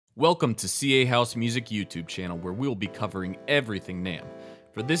Welcome to CA House Music YouTube channel, where we will be covering everything NAMM.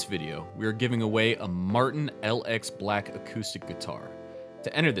 For this video, we are giving away a Martin LX Black Acoustic guitar.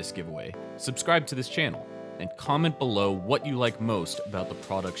 To enter this giveaway, subscribe to this channel, and comment below what you like most about the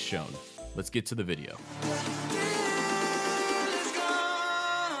products shown. Let's get to the video.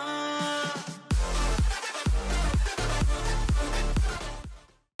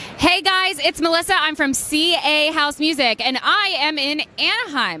 Hey guys, it's Melissa. I'm from CA House Music, and I am in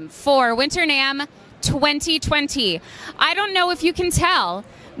Anaheim for Winter NAMM 2020. I don't know if you can tell,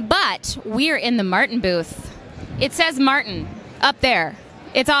 but we're in the Martin booth. It says Martin up there.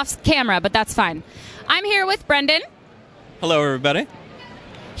 It's off camera, but that's fine. I'm here with Brendan. Hello, everybody.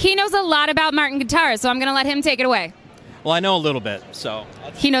 He knows a lot about Martin guitars, so I'm going to let him take it away. Well, I know a little bit, so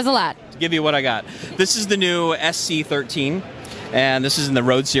He knows a lot. to give you what I got. This is the new SC-13. And this is in the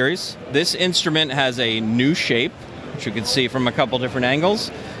Road series. This instrument has a new shape, which you can see from a couple different angles.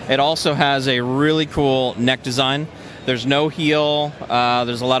 It also has a really cool neck design. There's no heel.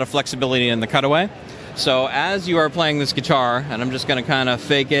 There's a lot of flexibility in the cutaway. So as you are playing this guitar, and I'm just going to kind of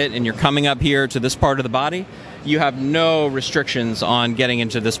fake it, and you're coming up here to this part of the body, you have no restrictions on getting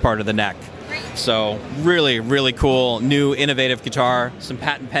into this part of the neck. So really, really cool, new, innovative guitar, some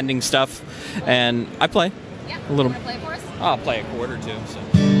patent pending stuff, and I play a little. Play for us? I'll play a chord or two. So.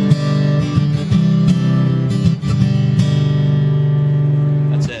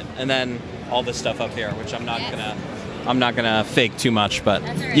 That's it, and then all this stuff up here, which I'm not gonna fake too much, but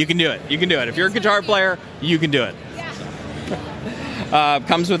right. You can do it. You can do it. If you're a guitar player, you can do it. Yeah. So.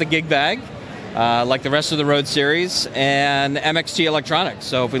 Comes with a gig bag, like the rest of the Road series, and MXT electronics.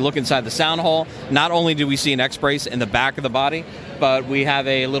 So if we look inside the sound hole, not only do we see an X brace in the back of the body, but we have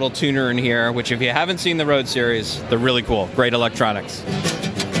a little tuner in here, which if you haven't seen the Road series, they're really cool. Great electronics.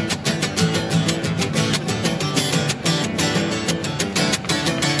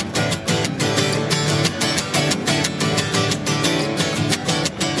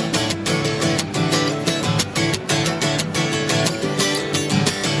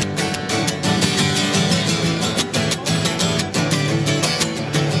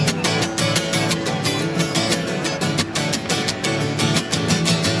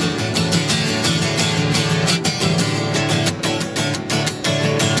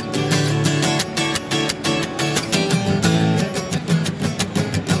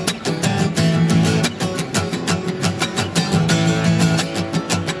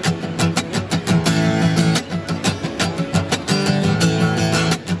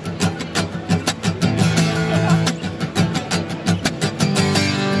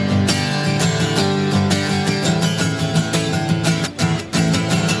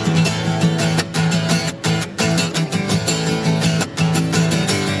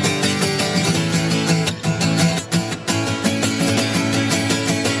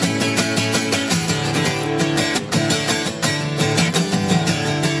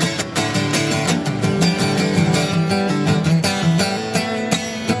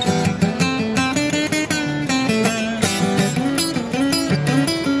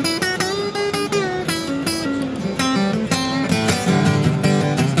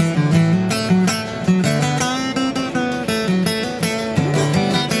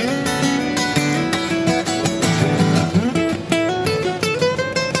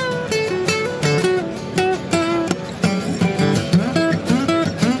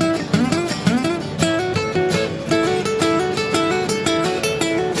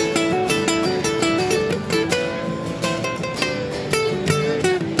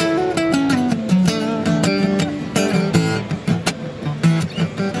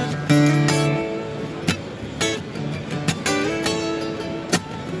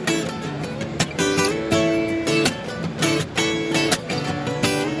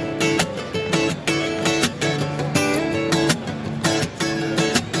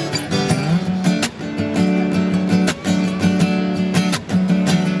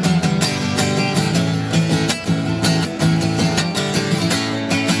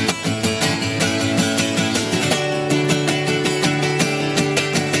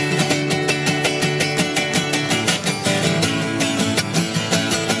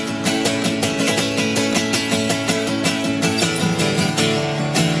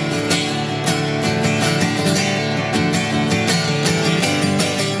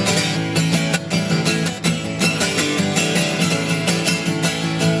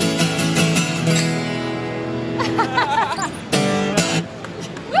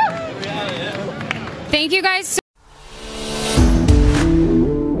 Thank you guys so